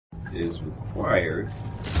is required.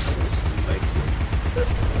 Like,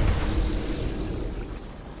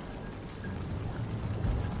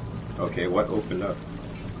 okay, what opened up?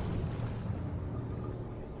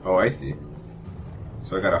 Oh, I see.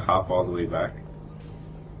 So I gotta hop all the way back.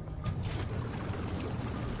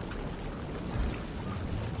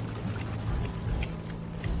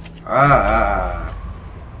 Ah!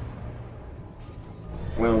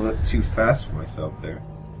 Went a little too fast for myself there.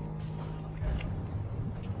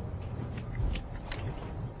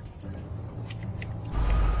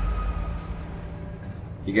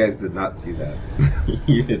 You guys did not see that.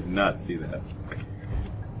 You did not see that.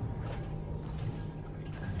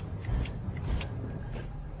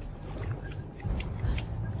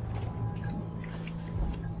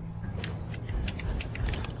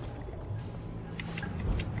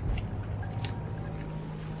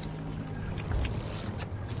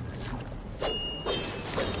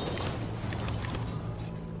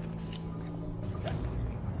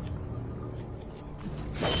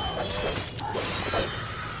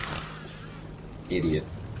 Idiot.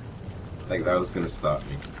 Like that was gonna stop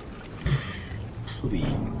me. Please.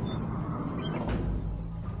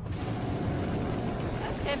 A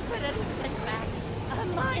temporary setback, a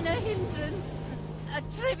minor hindrance, a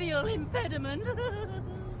trivial impediment.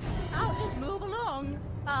 I'll just move along.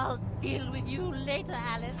 I'll deal with you later,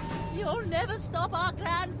 Alice. You'll never stop our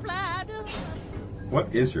grand plan.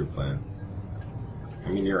 What is your plan? I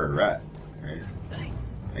mean, you're a rat, right?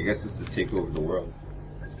 I guess it's to take over the world.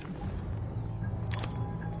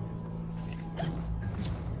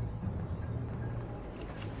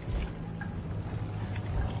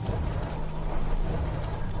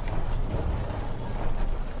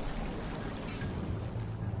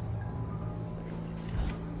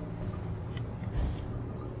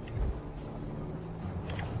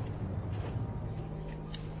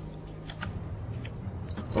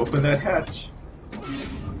 Open that hatch.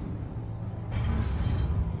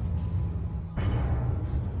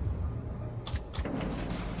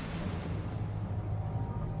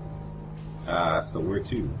 So where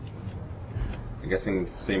to? I'm guessing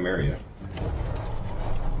it's the same area.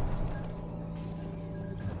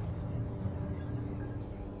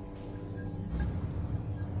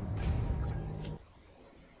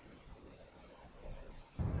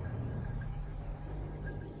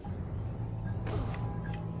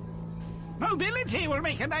 Mobility will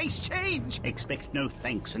make a nice change. Expect no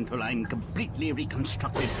thanks until I'm completely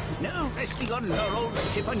reconstructed. No resting on laurels,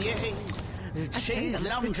 chiffonier, chaise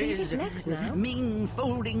lounges, mean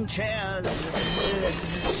folding chairs,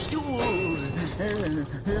 stools.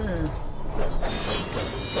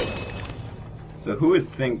 So who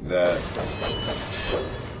would think that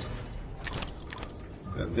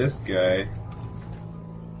this guy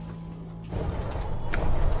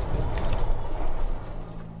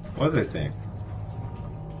what was I saying?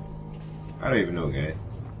 I don't even know, guys.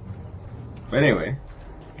 But anyway,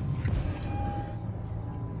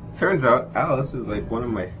 turns out Alice is like one of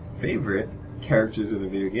my favorite characters in the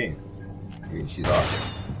video game. I mean, she's awesome.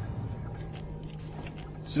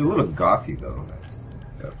 She's a little gothy though.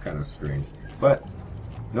 That's kind of strange. But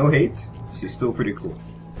no hate. She's still pretty cool.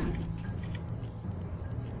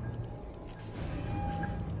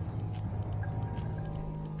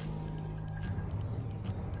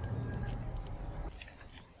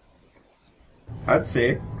 I'd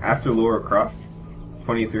say after Lara Croft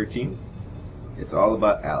 2013, it's all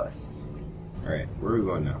about Alice. Alright, where are we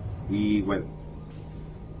going now? We went...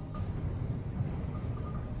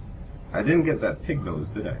 I didn't get that pig nose,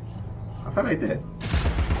 did I? I thought I did.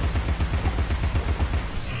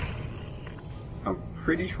 I'm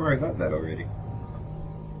pretty sure I got that already.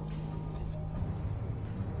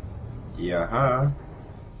 Yeah, I'm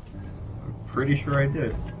pretty sure I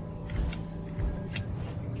did.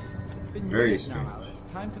 Very strange. Now, Alice,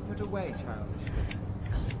 time to put away childish business.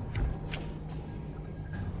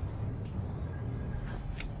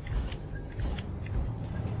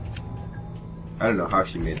 I don't know how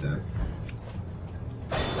she made that.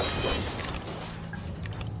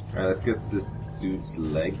 Alright, let's get this dude's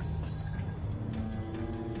legs.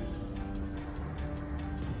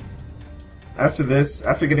 After this,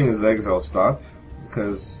 after getting his legs, I'll stop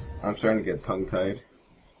because I'm starting to get tongue-tied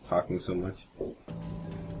talking so much.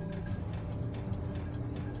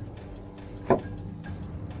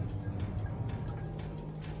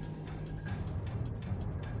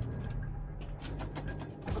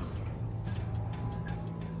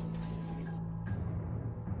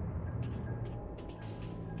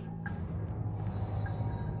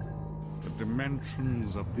 The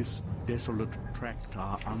dimensions of this desolate tract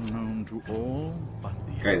are unknown to all but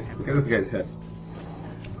the Guys, look at this guy's head.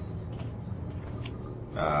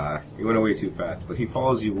 You went away too fast, but he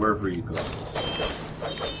follows you wherever you go.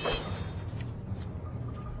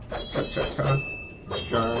 Cha-cha-cha.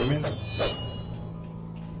 Charmin.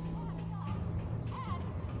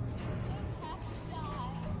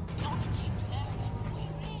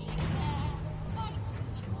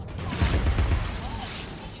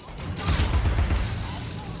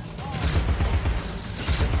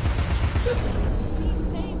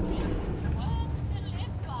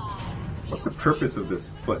 What's the purpose of this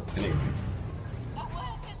foot anyway?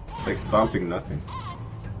 It's like stomping nothing.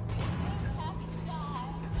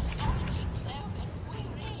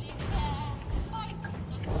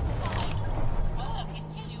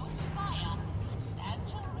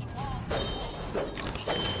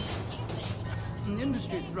 The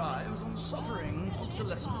industry thrives on suffering,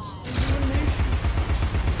 obsolescence, and ruination.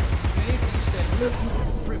 May these days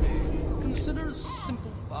privy. Consider a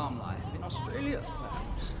simple farm life in Australia,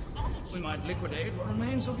 perhaps. We might liquidate what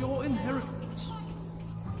remains of your inheritance.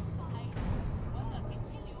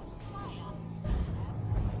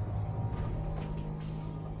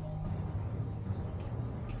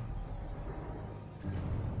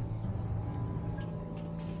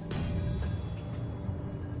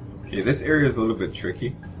 Okay, this area is a little bit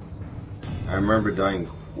tricky. I remember dying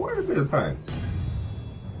quite a bit of times.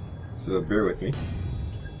 So bear with me.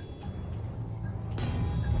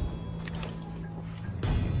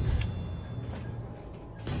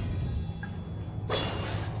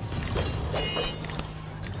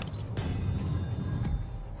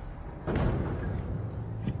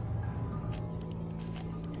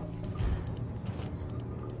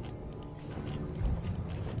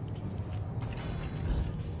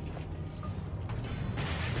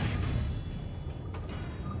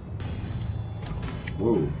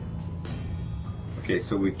 Whoa. Okay,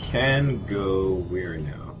 so we can go where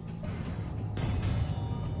now?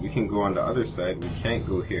 We can go on the other side. We can't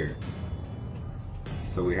go here.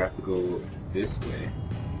 So we have to go this way.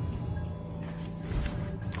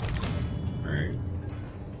 Alright.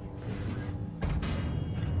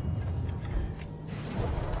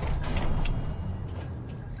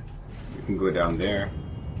 We can go down there.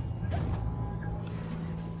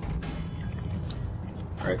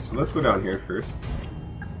 Alright, so let's go down here first.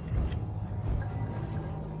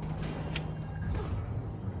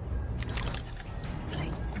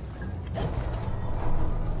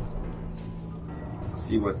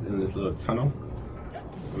 See what's in this little tunnel,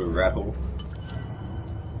 little rat hole.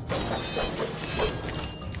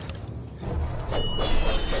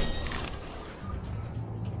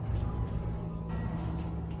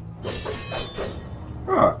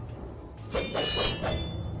 Ah.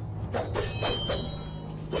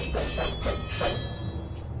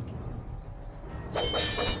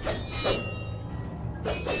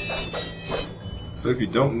 So if you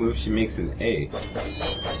don't move, she makes an A.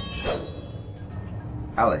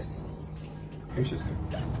 Alice. Interesting.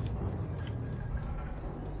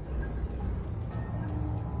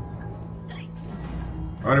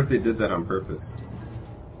 I wonder if they did that on purpose.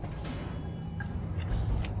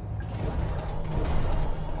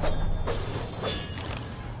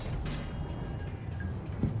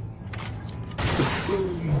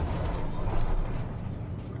 Boom.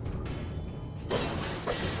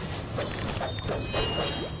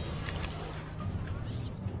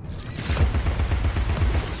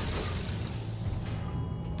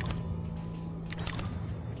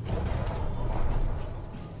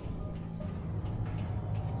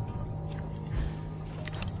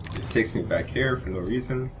 Takes me back here for no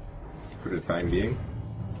reason, for the time being.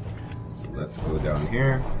 So let's go down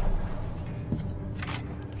here.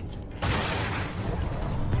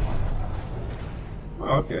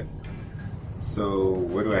 Oh, okay. So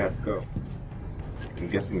where do I have to go? I'm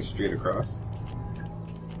guessing straight across.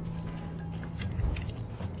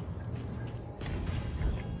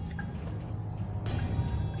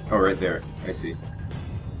 Oh, right there. I see.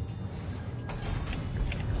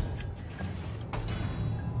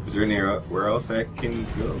 Is there anywhere else I can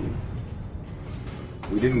go?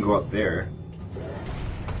 We didn't go up there.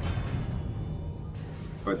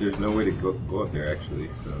 But there's no way to go up there actually,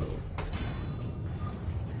 so...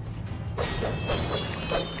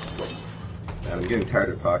 I'm getting tired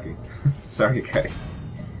of talking. Sorry guys.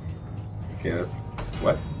 Okay, that's...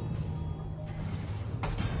 What?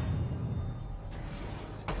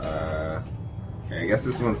 Okay, I guess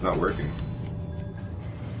this one's not working.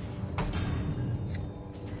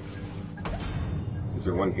 Is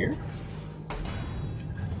there one here?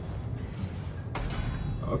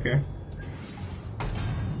 Okay.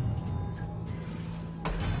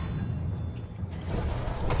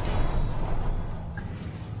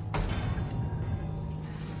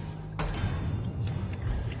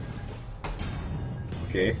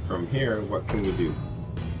 Okay, from here, what can we do?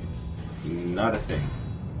 Not a thing.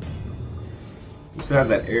 We still have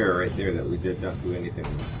that error right there that we did not do anything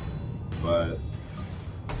with. But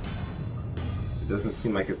it doesn't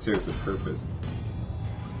seem like it serves a purpose.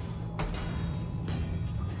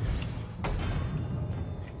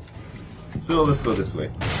 So let's go this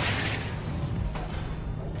way.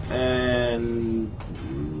 And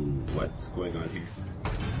what's going on here?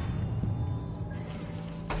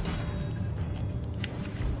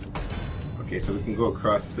 Okay, so we can go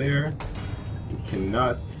across there. We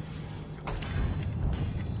cannot.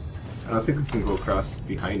 I don't think we can go across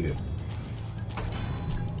behind it.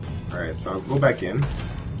 Alright, so I'll go back in.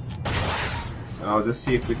 And I'll just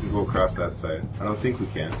see if we can go across that side. I don't think we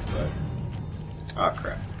can, but. Ah,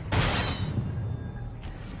 crap.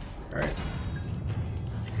 Alright.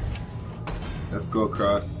 Let's go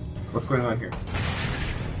across. What's going on here?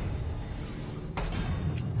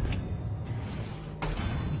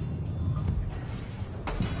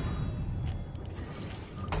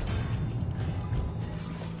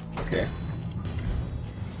 Okay.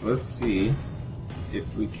 So let's see if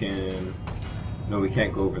we can... No, we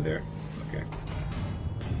can't go over there. Okay.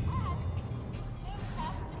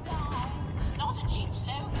 Not a cheap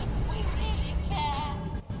slogan. We really care.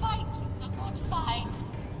 Fight the good fight.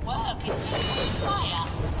 Work until you inspire.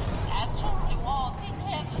 Substantial rewards in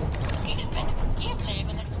heaven. It is better to give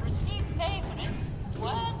labor than to receive pay for it.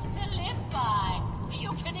 Words to live by.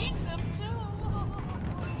 You can eat them too.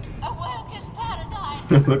 A worker's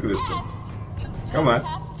paradise. Look at this thing. Come on.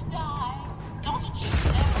 Have to die. Not a cheap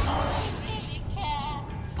slogan. We really care.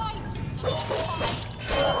 Fight the good fight.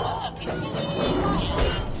 Work until you inspire.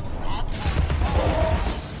 Substantial rewards.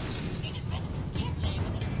 It is better to give labor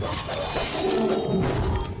than to receive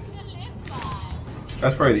words to live by.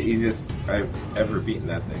 That's probably the easiest I've ever beaten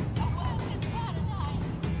that thing. A worker's paradise.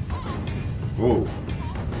 Whoa.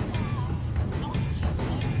 Not a cheap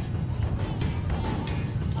slogan.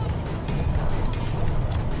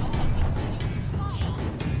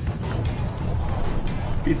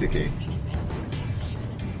 Piece of cake.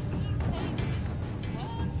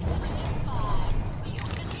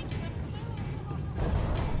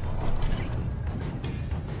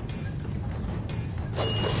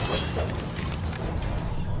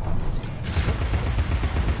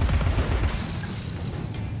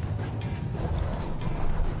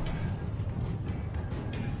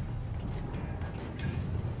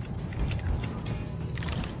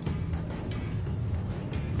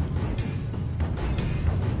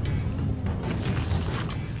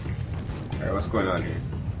 Alright, what's going on here?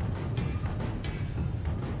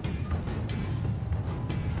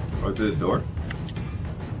 Oh, is it a door?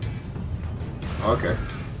 Okay.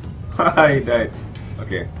 Haha, he died.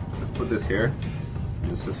 Okay, let's put this here.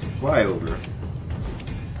 Let's just fly over.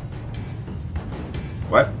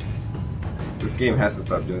 What? This game has to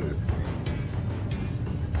stop doing this to me.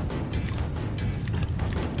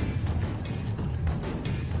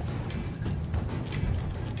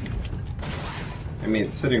 I mean,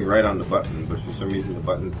 it's sitting right on the button, but for some reason the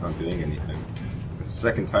button's not doing anything. It's the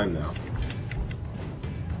second time now.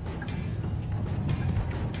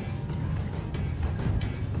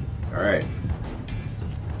 Alright.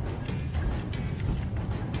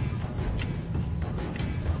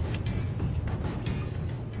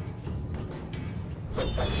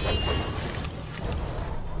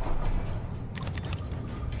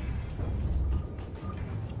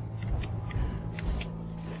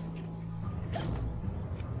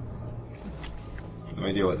 No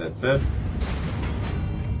idea what that said.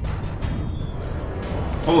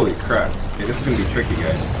 Holy crap. Okay, this is gonna be tricky,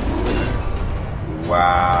 guys.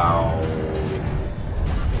 Wow.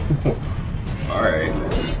 Alright.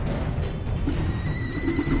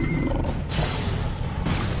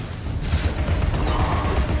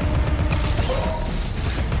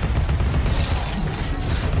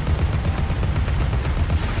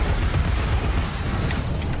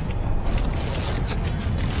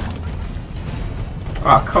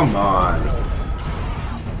 Ah, come on.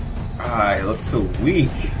 Ah, it looks so weak.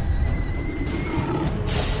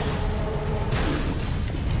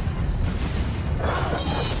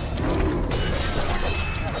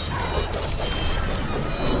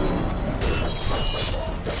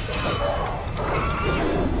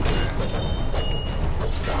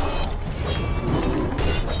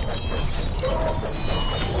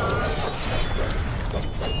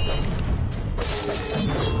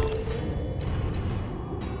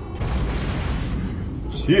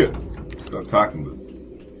 Shit. That's what I'm talking about.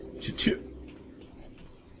 Shit.